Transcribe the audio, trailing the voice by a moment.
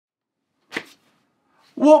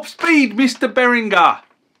Warp speed, Mr. Behringer!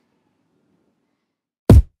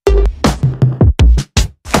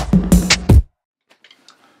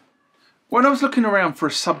 When I was looking around for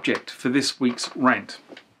a subject for this week's rant,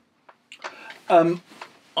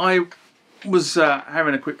 I was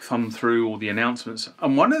having a quick thumb through all the announcements,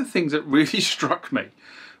 and one of the things that really struck me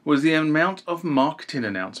was the amount of marketing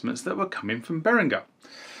announcements that were coming from Behringer.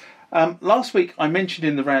 Last week I mentioned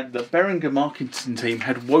in the rant that Behringer marketing team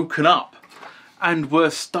had woken up and were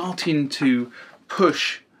starting to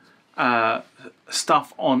push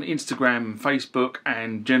stuff on Instagram and Facebook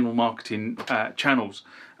and general marketing channels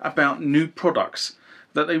about new products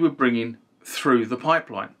that they were bringing through the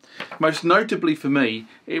pipeline. Most notably for me,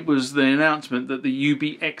 it was the announcement that the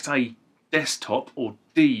UBXA desktop, or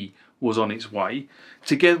D, was on its way,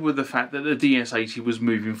 together with the fact that the DS80 was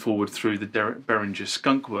moving forward through the Behringer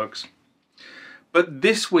skunkworks. But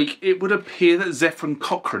this week it would appear that Zefran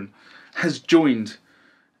Cochran has joined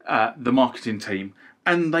the marketing team,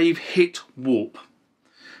 and they've hit warp.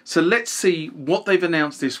 So let's see what they've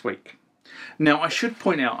announced this week. Now, I should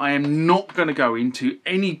point out I am not going to go into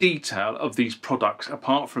any detail of these products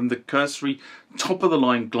apart from the cursory top of the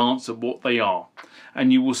line glance at what they are,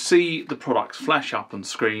 and you will see the products flash up on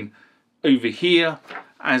screen over here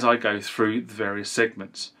as I go through the various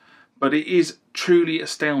segments. But it is truly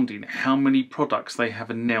astounding how many products they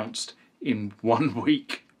have announced in 1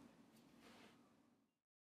 week.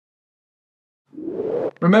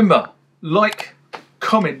 Remember, like,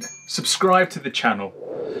 comment, subscribe to the channel.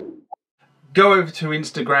 Go over to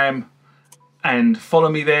Instagram and follow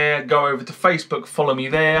me there. Go over to Facebook, follow me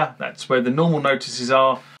there. That's where the normal notices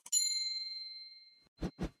are.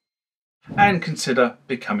 And consider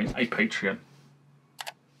becoming a Patreon.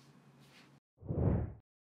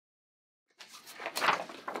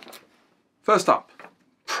 First up,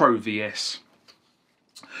 Pro VS.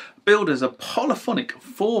 Billed as a polyphonic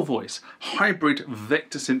 4-voice hybrid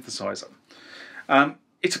vector synthesizer.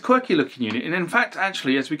 It's a quirky looking unit, and in fact,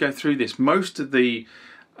 actually, as we go through this, most of the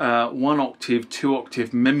 1 octave, 2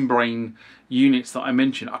 octave membrane units that I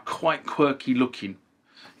mentioned are quite quirky looking.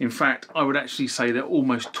 In fact, I would actually say they're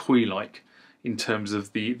almost toy-like in terms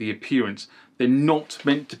of the appearance. They're not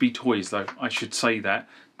meant to be toys, though, I should say that.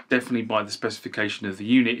 Definitely by the specification of the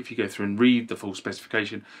unit, if you go through and read the full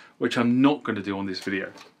specification, which I'm not going to do on this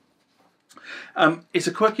video. It's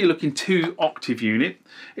a quirky looking 2 octave unit.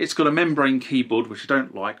 It's got a membrane keyboard, which I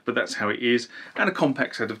don't like, but that's how it is, and a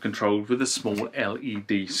compact set of controls with a small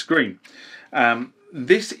LED screen.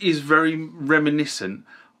 This is very reminiscent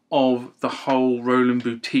of the whole Roland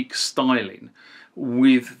Boutique styling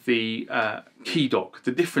with the key dock.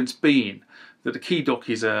 The difference being that the key dock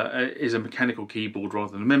is a mechanical keyboard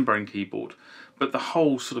rather than a membrane keyboard, but the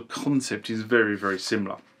whole sort of concept is very, very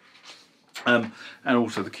similar. And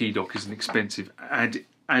also the key dock is an expensive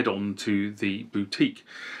add-on to the Boutique.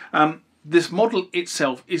 This model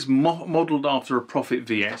itself is modelled after a Prophet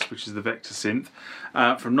VS, which is the Vector Synth,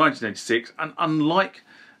 from 1986, and unlike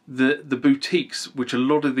the Boutiques, which a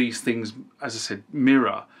lot of these things, as I said,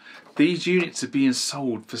 mirror, these units are being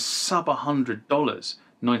sold for sub $100,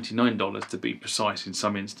 $99 to be precise in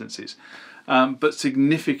some instances, but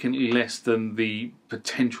significantly less than the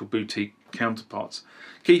potential Boutique counterparts.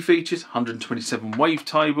 Key features: 127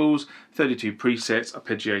 wavetables, 32 presets,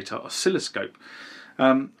 arpeggiator, oscilloscope.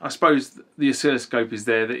 I suppose the oscilloscope is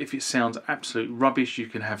there that if it sounds absolute rubbish, you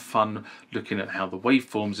can have fun looking at how the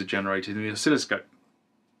waveforms are generated in the oscilloscope.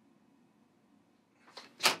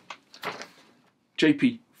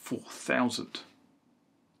 JP4000.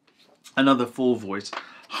 Another 4-voice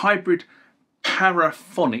hybrid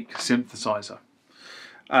paraphonic synthesizer.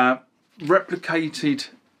 Replicated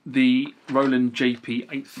the Roland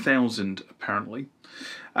JP8000 apparently.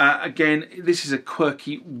 Again, this is a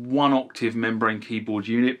quirky 1 octave membrane keyboard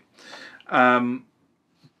unit.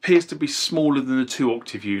 Appears to be smaller than the 2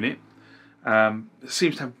 octave unit. It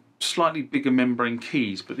seems to have slightly bigger membrane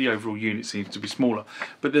keys, but the overall unit seems to be smaller.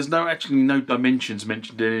 But there's actually no dimensions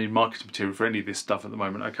mentioned in any marketing material for any of this stuff at the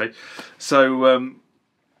moment. Okay, so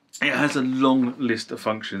it has a long list of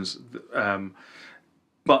functions.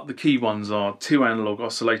 But the key ones are 2 analog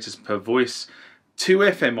oscillators per voice, 2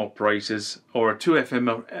 FM operators, or a 2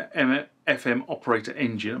 FM operator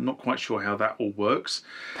engine. I'm not quite sure how that all works.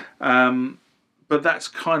 But that's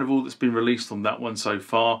kind of all that's been released on that one so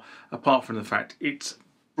far, apart from the fact it's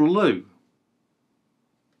blue.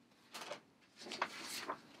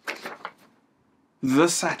 The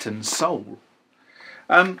Saturn Soul.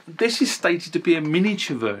 This is stated to be a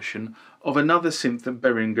miniature version of another synth that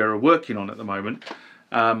Behringer are working on at the moment.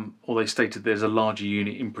 Or they stated there's a larger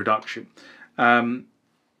unit in production.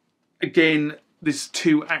 Again, this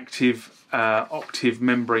 2 active octave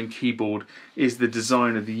membrane keyboard is the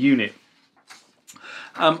design of the unit.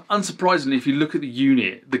 Unsurprisingly, if you look at the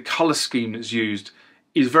unit, the colour scheme that's used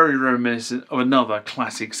is very reminiscent of another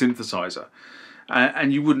classic synthesizer.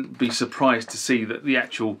 And you wouldn't be surprised to see that the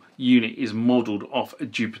actual unit is modelled off a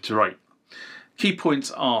Jupiter 8. Key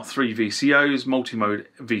points are 3 VCOs, multi-mode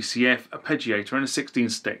VCF, arpeggiator and a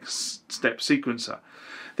 16-step sequencer.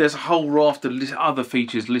 There's a whole raft of other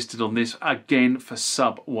features listed on this, again for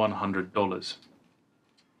sub $100.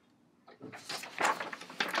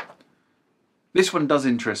 This one does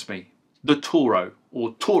interest me, the Toro,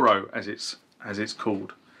 or Toro as it's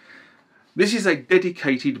called. This is a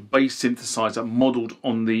dedicated bass synthesizer modelled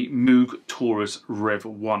on the Moog Taurus Rev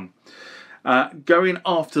 1. Going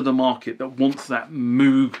after the market that wants that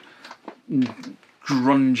Moog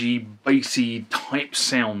grungy, bassy type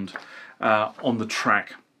sound on the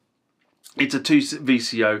track. It's a 2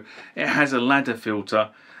 VCO, it has a ladder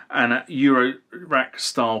filter and a Eurorack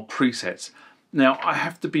style presets. Now I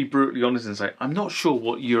have to be brutally honest and say I'm not sure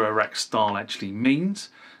what Eurorack style actually means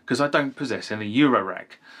because I don't possess any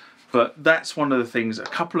Eurorack. But that's one of the things, a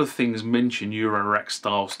couple of things mention Eurorack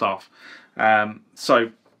style stuff.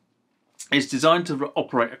 So it's designed to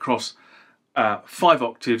operate across 5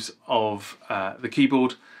 octaves of the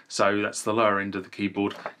keyboard. So that's the lower end of the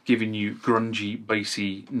keyboard, giving you grungy,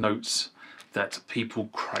 bassy notes that people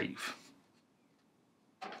crave.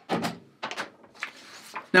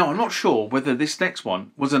 Now I'm not sure whether this next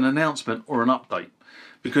one was an announcement or an update,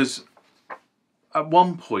 because at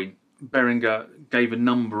one point Behringer gave a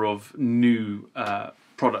number of new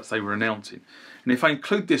products they were announcing, and if I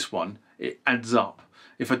include this one it adds up.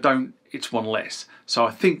 If I don't, it's one less. So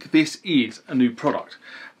I think this is a new product,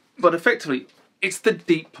 but effectively it's the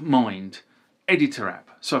Deepmind editor app.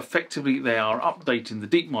 So effectively they are updating the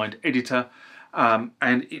Deepmind editor,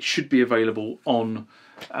 and it should be available on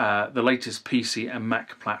the latest PC and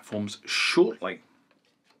Mac platforms shortly.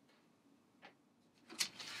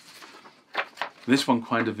 This one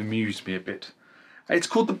kind of amused me a bit. It's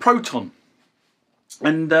called the Proton,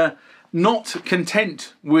 and not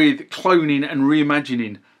content with cloning and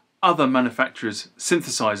reimagining other manufacturers'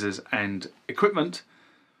 synthesizers and equipment,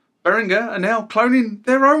 Behringer are now cloning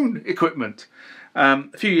their own equipment.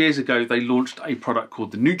 A few years ago they launched a product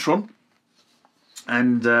called the Neutron,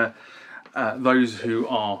 and those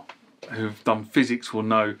who've done physics will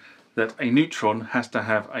know that a neutron has to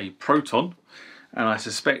have a proton, and I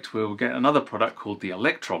suspect we'll get another product called the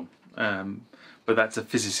Electron, but that's a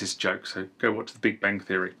physicist joke, so go watch the Big Bang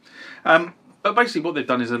Theory. But basically what they've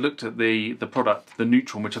done is they looked at the product, the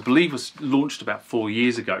Neutron, which I believe was launched about 4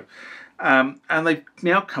 years ago, and they've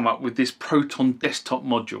now come up with this Proton desktop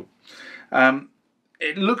module.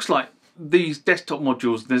 It looks like these desktop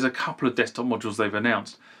modules, there's a couple of desktop modules they've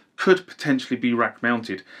announced, could potentially be rack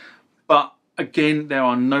mounted, but again there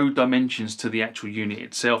are no dimensions to the actual unit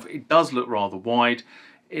itself. It does look rather wide.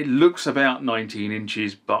 It looks about 19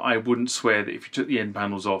 inches, but I wouldn't swear that if you took the end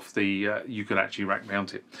panels off, you could actually rack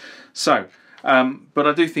mount it. So, but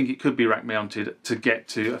I do think it could be rack mounted to get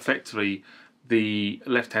to effectively the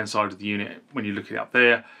left hand side of the unit. When you look it up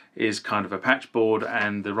there is kind of a patch board,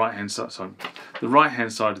 and the right hand side, sorry, the right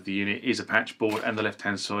hand side of the unit is a patch board, and the left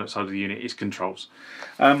hand side of the unit is controls.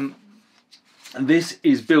 This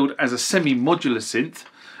is billed as a semi-modular synth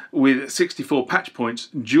with 64 patch points,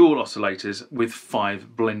 dual oscillators with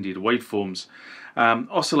 5 blended waveforms.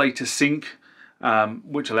 Oscillator sync,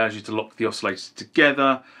 which allows you to lock the oscillators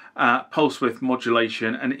together, pulse width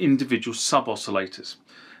modulation, and individual sub-oscillators.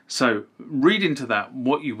 So read into that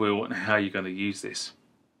what you will and how you're going to use this.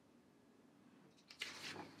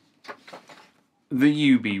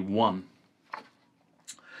 The UB1.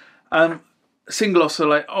 Single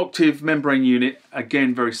oscillator octave membrane unit,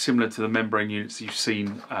 again very similar to the membrane units you've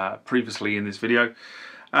seen previously in this video,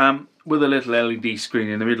 with a little LED screen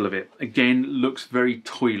in the middle of it. Again, looks very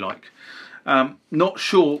toy-like. Not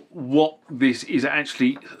sure what this is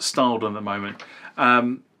actually styled on at the moment.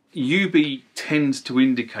 UB tends to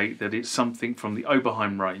indicate that it's something from the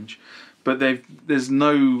Oberheim range, but there's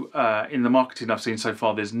no, in the marketing I've seen so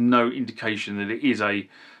far, there's no indication that it is a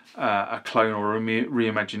clone or a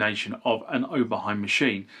reimagination of an Oberheim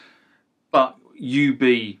machine. But UB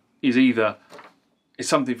is either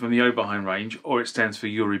something from the Oberheim range, or it stands for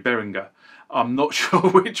Uri Behringer. I'm not sure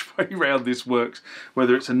which way round this works,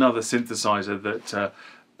 whether it's another synthesizer that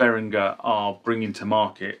Behringer are bringing to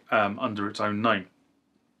market under its own name.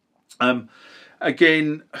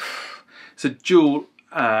 Again, it's a dual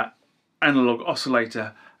analog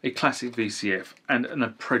oscillator, a classic VCF, and an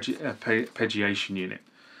arpeggiation unit.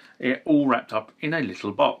 It all wrapped up in a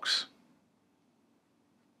little box.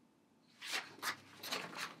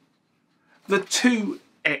 The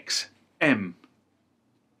 2XM,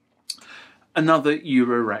 another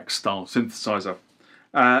Eurorack style synthesizer.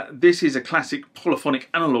 This is a classic polyphonic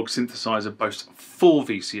analog synthesizer, boasts 4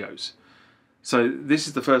 VCOs. So this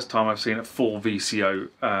is the first time I've seen a 4 VCO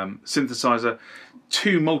synthesizer,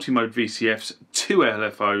 2 multi-mode VCFs, 2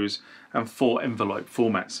 LFOs, and 4 envelope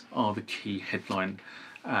formats are the key headline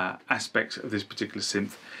aspects of this particular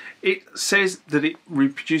synth. It says that it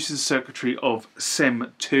reproduces circuitry of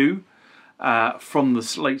SEM2 from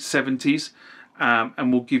the late 70s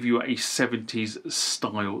and will give you a 70s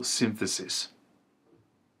style synthesis.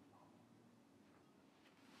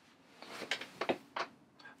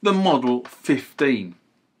 The Model 15.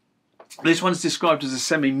 This one's described as a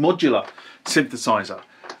semi-modular synthesizer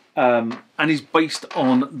and is based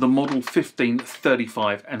on the Model 15,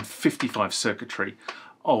 35 and 55 circuitry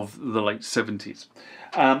of the late 70s.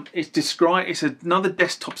 It's another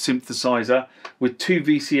desktop synthesizer with 2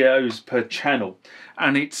 VCOs per channel,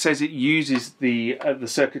 and it says it uses the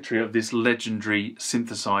circuitry of this legendary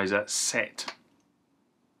synthesizer set.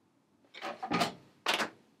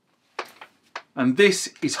 And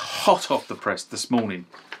this is hot off the press this morning.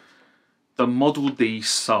 The Model D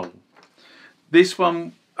Soul. This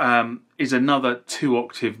one is another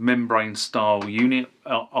 2-octave membrane style unit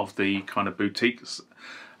of the kind of boutique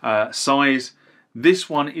size. This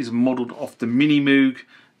one is modelled off the Mini Moog,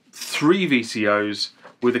 3 VCOs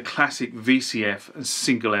with a classic VCF and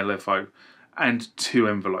single LFO and 2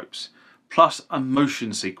 envelopes, plus a motion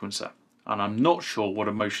sequencer. And I'm not sure what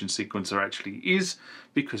a motion sequencer actually is,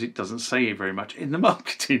 because it doesn't say very much in the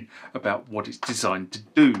marketing about what it's designed to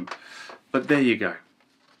do. But there you go.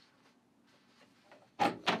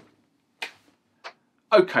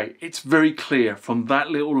 Okay, it's very clear from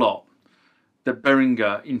that little lot that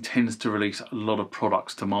Behringer intends to release a lot of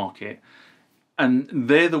products to market. And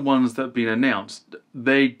they're the ones that have been announced.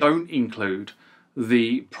 They don't include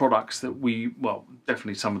the products that well,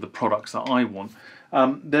 definitely some of the products that I want.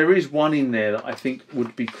 There is one in there that I think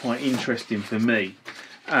would be quite interesting for me,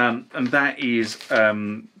 and that is,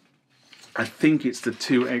 I think it's the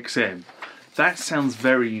 2XM. That sounds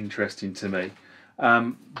very interesting to me,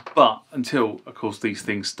 but until, of course, these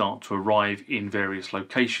things start to arrive in various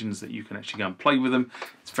locations that you can actually go and play with them,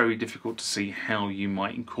 it's very difficult to see how you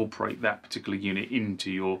might incorporate that particular unit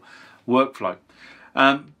into your workflow.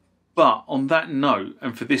 But on that note,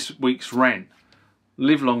 and for this week's rant,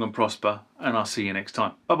 live long and prosper, and I'll see you next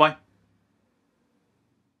time. Bye bye.